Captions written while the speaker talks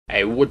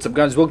Hey, what's up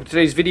guys, welcome to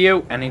today's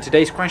video, and in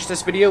today's crash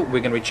test video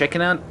we're going to be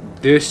checking out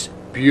this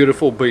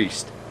beautiful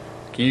beast.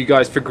 Can you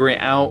guys figure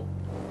it out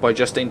by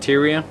just the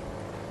interior?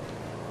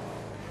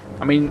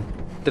 I mean,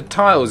 the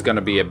title is going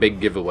to be a big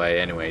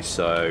giveaway anyway,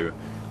 so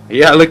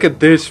yeah, look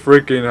at this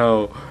freaking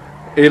hell.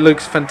 It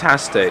looks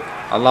fantastic.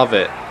 I love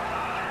it.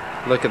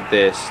 Look at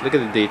this, look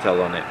at the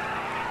detail on it.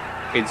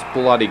 It's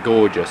bloody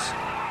gorgeous.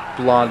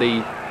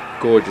 Bloody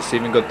gorgeous.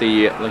 Even got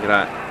the, look at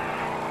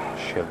that,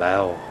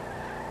 Chevelle.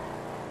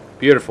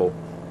 Beautiful.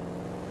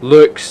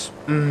 Looks.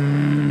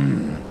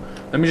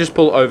 Let me just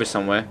pull over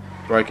somewhere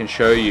where I can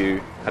show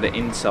you how the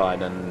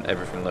inside and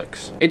everything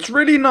looks. It's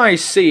really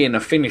nice seeing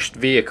a finished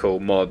vehicle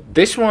mod.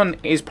 This one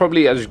is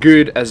probably as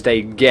good as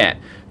they get.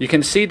 You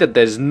can see that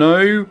there's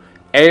no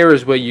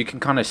areas where you can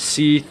kind of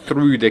see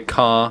through the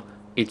car.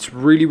 It's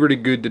really, really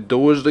good. The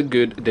doors look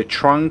good. The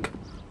trunk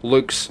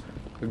looks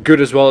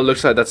good as well. It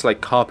looks like that's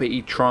like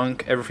carpety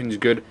trunk. Everything's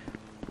good.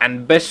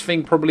 And best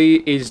thing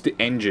probably is the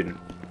engine.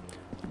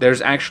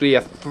 There's actually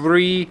a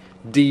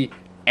 3D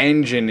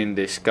engine in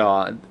this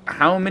car.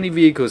 How many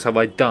vehicles have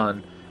I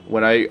done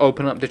when I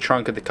open up the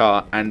trunk of the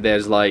car and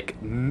there's like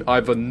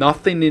either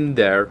nothing in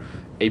there,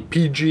 a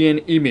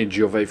PGN image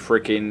of a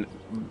freaking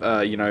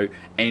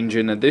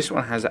engine, and this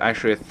one has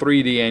actually a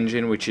 3D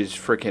engine, which is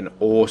freaking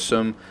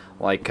awesome.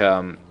 Like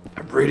a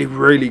really,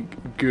 really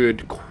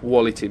good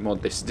quality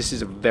mod. This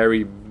is a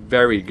very,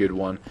 very good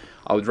one.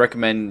 I would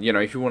recommend,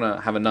 if you want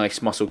to have a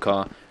nice muscle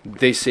car,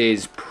 this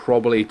is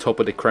probably top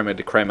of the creme at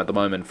the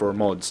moment for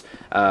mods,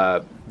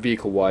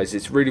 vehicle-wise.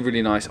 It's really,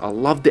 really nice. I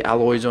love the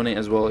alloys on it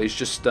as well. It's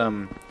just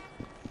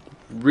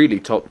really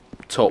top,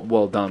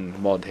 well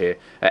done mod here.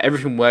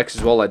 Everything works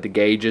as well. Like the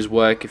gauges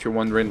work, if you're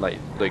wondering. Like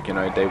they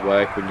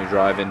work when you're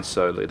driving,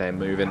 so they're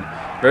moving.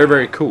 Very,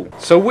 very cool.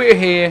 So we're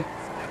here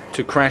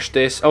to crash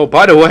this. Oh,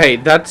 by the way,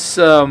 that's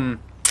a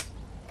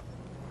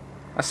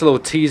little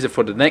teaser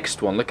for the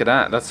next one. Look at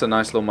that. That's a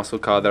nice little muscle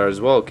car there as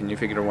well. Can you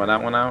figure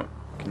that one out?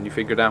 Can you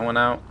figure that one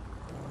out?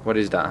 What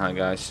is that, huh,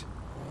 guys?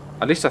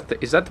 At least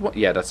is that the one?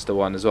 Yeah, that's the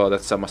one as well.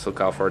 That's a muscle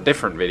car for a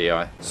different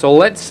video. So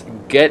let's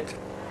get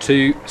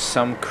to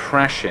some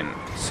crashing.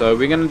 So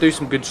we're gonna do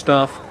some good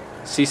stuff.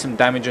 See some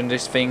damage on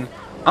this thing.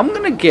 I'm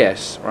gonna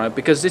guess, right,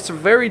 because it's a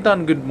very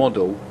done good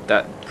model,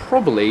 that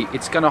probably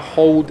it's gonna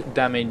hold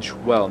damage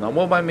well. Now,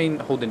 what I mean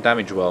holding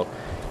damage well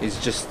is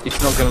just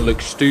it's not going to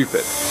look stupid.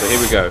 So here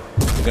we go.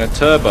 We're going to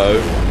turbo,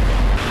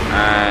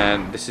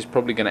 and this is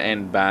probably going to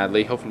end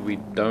badly. Hopefully we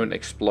don't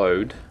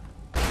explode.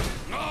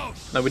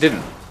 No, we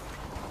didn't.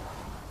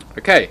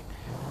 Okay.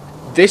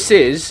 This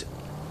is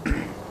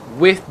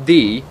with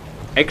the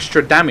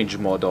extra damage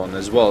mod on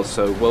as well.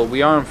 So, well,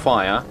 we are on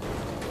fire,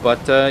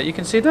 but you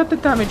can see that the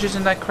damage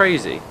isn't that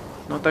crazy.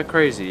 Not that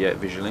crazy yet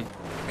visually.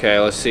 Okay,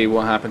 let's see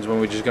what happens when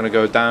we're just going to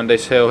go down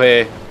this hill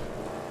here.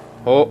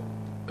 Oh,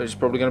 it's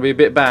probably going to be a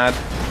bit bad.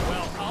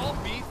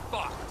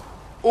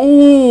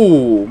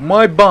 Ooh,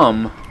 my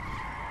bum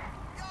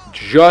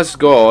just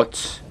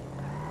got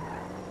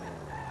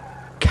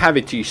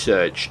cavity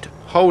searched.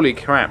 Holy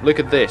crap, look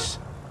at this.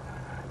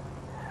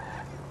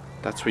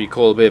 That's what you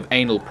call a bit of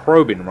anal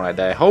probing right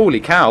there. Holy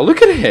cow,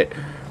 look at it.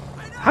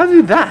 How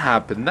did that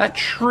happen? That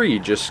tree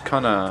just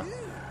kind of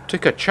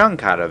took a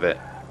chunk out of it.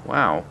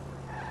 Wow.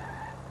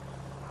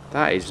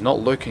 That is not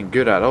looking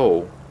good at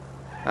all.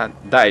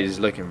 That is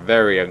looking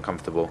very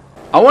uncomfortable.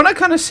 I want to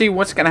kind of see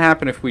what's going to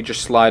happen if we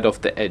just slide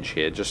off the edge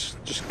here.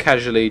 Just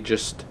casually,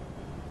 just...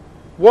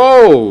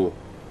 Whoa!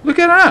 Look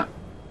at that!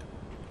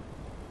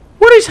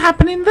 What is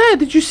happening there?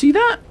 Did you see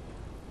that?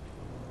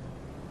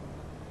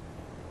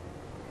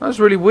 That's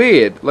really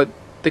weird. Like,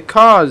 the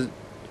car's...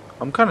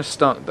 I'm kind of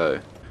stuck,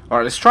 though.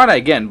 Alright, let's try that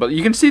again. But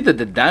you can see that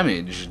the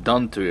damage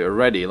done to it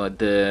already. Like,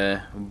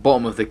 the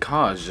bottom of the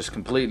car is just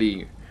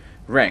completely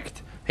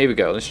wrecked. Here we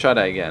go. Let's try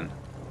that again.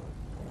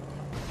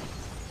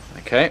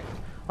 Okay.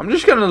 I'm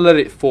just going to let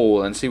it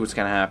fall and see what's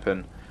going to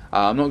happen.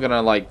 I'm not going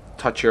to, like,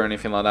 touch it or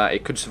anything like that.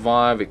 It could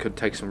survive. It could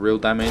take some real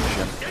damage.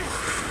 And...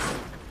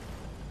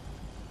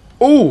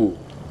 Oh!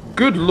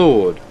 Good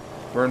lord.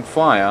 We're on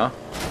fire.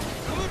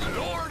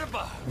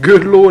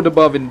 Good lord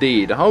above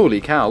indeed. Holy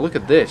cow, look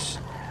at this.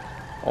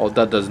 Oh,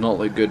 that does not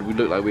look good. We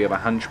look like we have a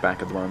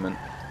hunchback at the moment.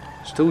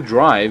 Still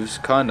drives,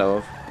 kind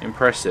of.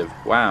 Impressive.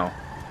 Wow.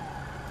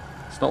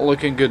 It's not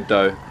looking good,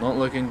 though. Not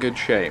looking good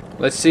shape.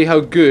 Let's see how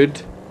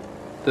good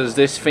does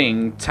this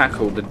thing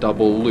tackle the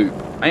double loop.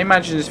 I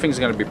imagine this thing's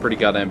going to be pretty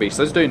goddamn beast.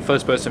 Let's do it in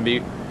first person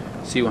view.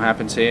 See what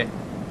happens here.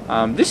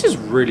 This is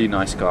really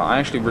nice car. I'm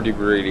actually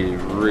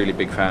really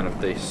big fan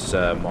of this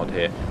mod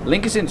here.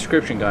 Link is in the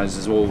description, guys,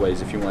 as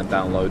always, if you want to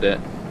download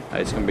it.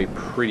 It's going to be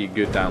pretty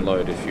good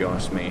download, if you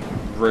ask me.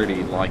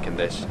 Really liking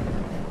this.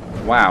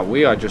 Wow,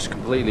 we are just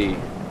completely...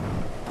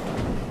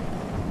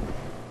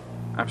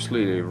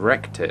 absolutely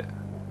wrecked it.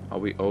 Are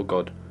we... oh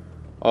god.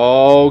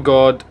 Oh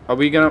god. Are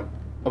we gonna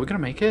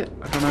make it?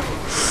 I don't know.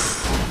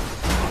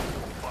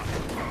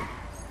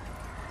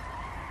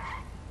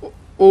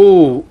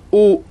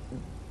 Oh.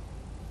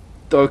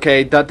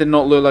 Okay, that did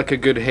not look like a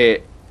good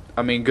hit.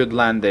 I mean, good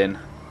landing.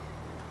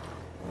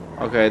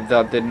 Okay,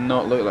 that did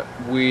not look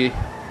like...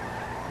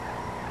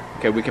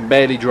 Okay, we can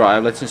barely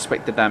drive. Let's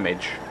inspect the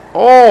damage.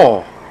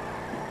 Oh!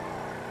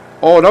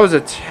 Oh, that was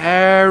a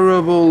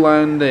terrible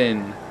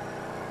landing.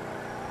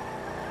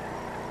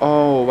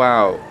 Oh,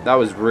 wow. That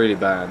was really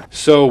bad.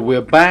 So,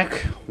 we're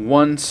back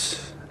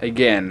once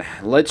again.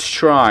 Let's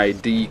try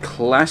the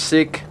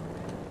classic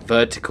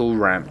vertical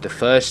ramp. The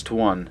first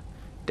one.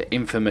 The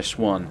infamous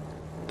one.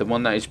 The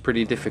one that is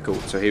pretty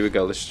difficult. So, here we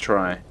go. Let's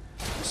try.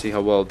 See how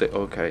well they...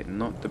 Okay,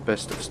 not the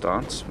best of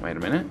starts. Wait a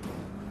minute.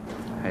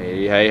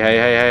 Hey, hey, hey,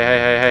 hey, hey,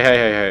 hey, hey, hey,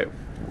 hey, hey.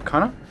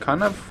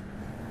 Kind of.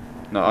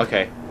 No,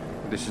 okay.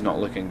 This is not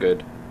looking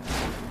good.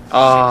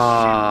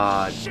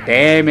 Ah,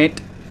 damn it.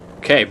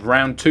 Okay,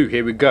 round 2,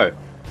 here we go.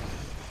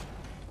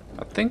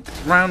 I think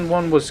round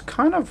 1 was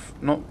kind of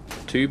not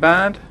too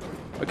bad.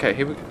 Okay,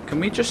 here we... Can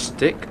we just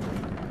stick?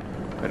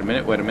 Wait a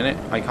minute.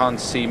 I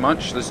can't see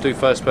much. Let's do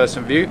first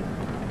person view.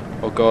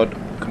 Oh god,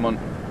 come on.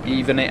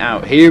 Even it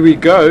out. Here we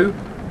go.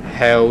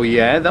 Hell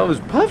yeah, that was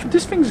perfect.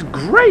 This thing's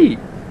great.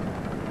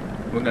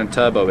 We're going to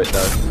turbo it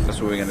though. That's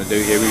what we're going to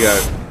do. Here we go.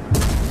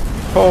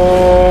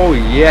 Oh,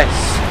 yes.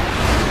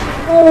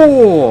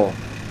 Oh!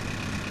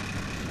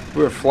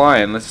 We're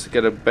flying. Let's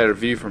get a better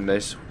view from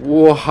this.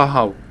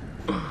 Wow.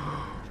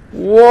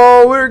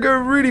 Whoa, we're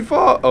going really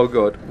far. Oh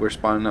god, we're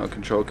spinning out of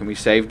control. Can we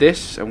save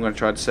this? I'm going to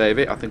try to save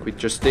it. I think we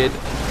just did.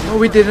 No,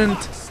 we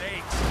didn't.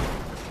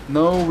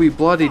 No, we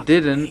bloody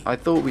didn't. I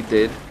thought we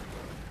did.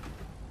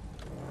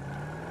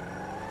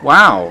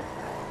 Wow.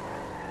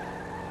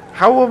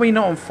 How are we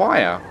not on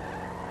fire?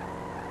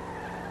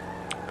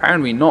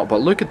 Apparently not,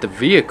 but look at the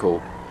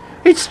vehicle.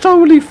 It's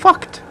totally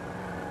fucked.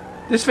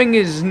 This thing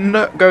is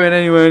not going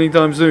anywhere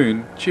anytime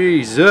soon.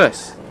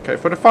 Jesus. Okay,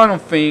 for the final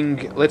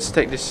thing, let's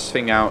take this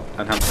thing out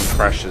and have some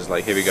crashes.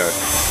 Like, here we go.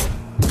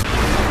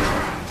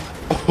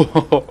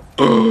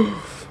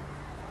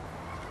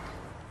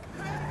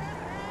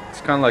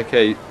 It's kind of like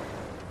a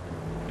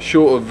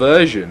shorter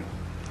version.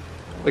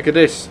 Look at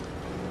this.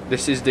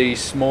 This is the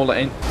smaller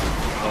end.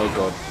 Oh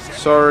god.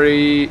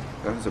 Sorry.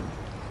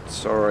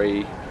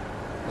 Sorry.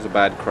 That was a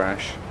bad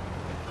crash.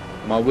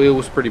 My wheel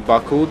was pretty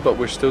buckled, but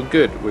we're still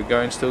good. We're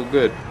going still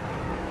good.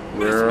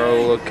 We're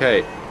all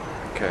okay.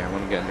 Okay, I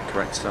want to get in the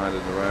correct side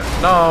of the road.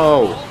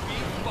 No!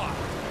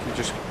 You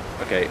just...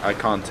 Okay, I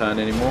can't turn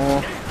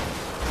anymore.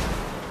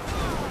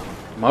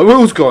 My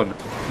wheel's gone!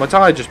 My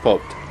tyre just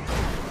popped.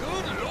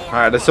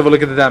 Alright, let's have a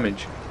look at the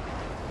damage.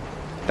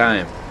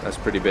 Damn, that's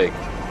pretty big.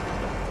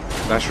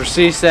 That's what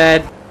she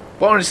said.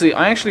 But honestly,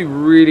 I actually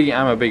really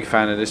am a big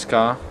fan of this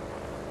car.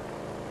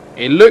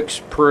 It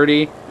looks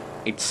pretty.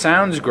 It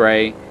sounds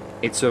great.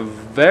 It's a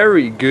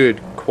very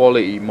good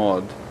quality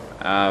mod.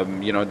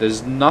 You know,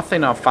 there's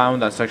nothing I've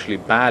found that's actually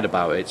bad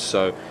about it.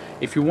 So,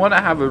 if you want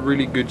to have a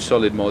really good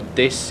solid mod,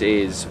 this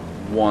is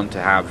one to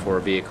have for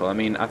a vehicle. I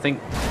mean, I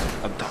think...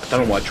 I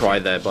don't know what I tried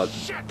there, but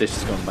this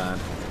has gone bad.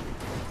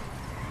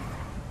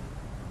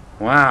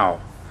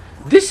 Wow.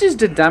 This is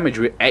the damage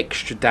with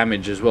extra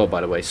damage as well, by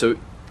the way. So,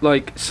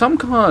 like, some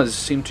cars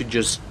seem to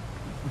just...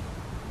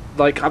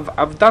 Like,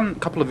 I've done a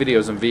couple of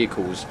videos on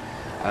vehicles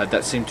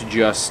that seem to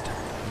just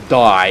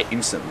die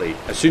instantly.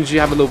 As soon as you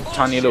have a little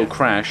tiny little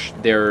crash,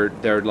 they're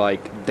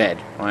like dead,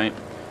 right?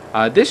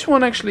 This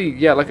one actually,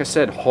 yeah, like I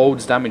said,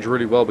 holds damage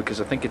really well because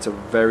I think it's a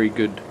very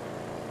good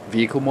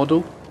vehicle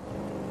model.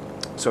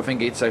 So I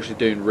think it's actually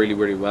doing really,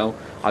 really well.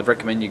 I'd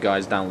recommend you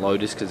guys download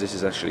this because this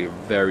is actually a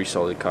very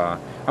solid car.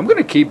 I'm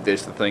gonna keep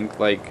this, I think.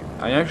 Like,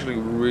 I actually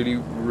really,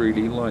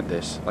 really like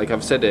this. Like,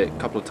 I've said it a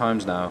couple of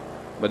times now,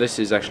 but this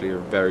is actually a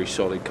very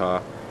solid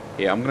car.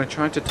 Yeah, I'm gonna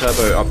try to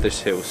turbo up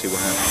this hill, see what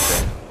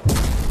happens there.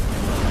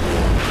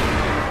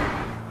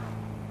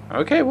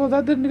 Okay, well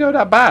that didn't go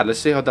that bad. Let's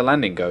see how the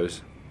landing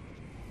goes.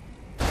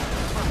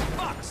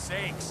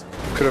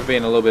 Could have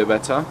been a little bit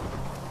better.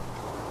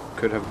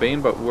 Could have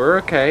been, but we're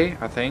okay,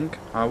 I think.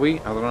 Are we?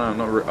 I don't know. I'm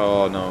not.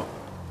 Oh no,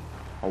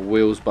 our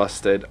wheel's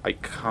busted. I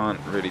can't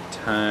really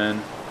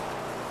turn.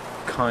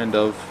 Kind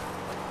of.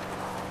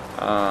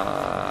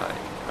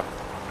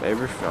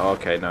 Everything.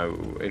 Okay, no,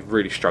 it's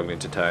really struggling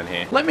to turn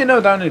here. Let me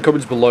know down in the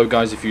comments below,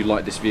 guys, if you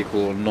like this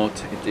vehicle or not.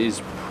 It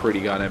is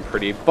pretty goddamn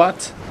pretty.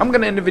 But I'm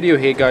gonna end the video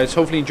here, guys.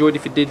 Hopefully you enjoyed.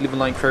 If you did, leave a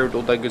like, favorite,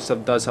 all that good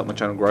stuff does help my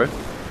channel grow.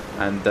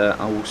 And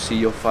I will see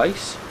your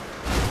face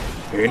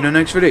in the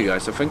next video,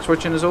 guys. So thanks for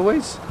watching as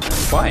always.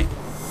 And bye.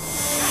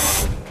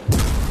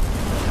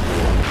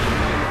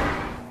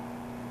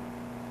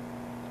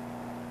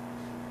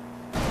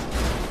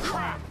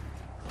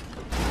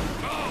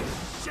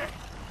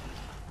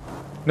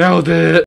 Nailed it!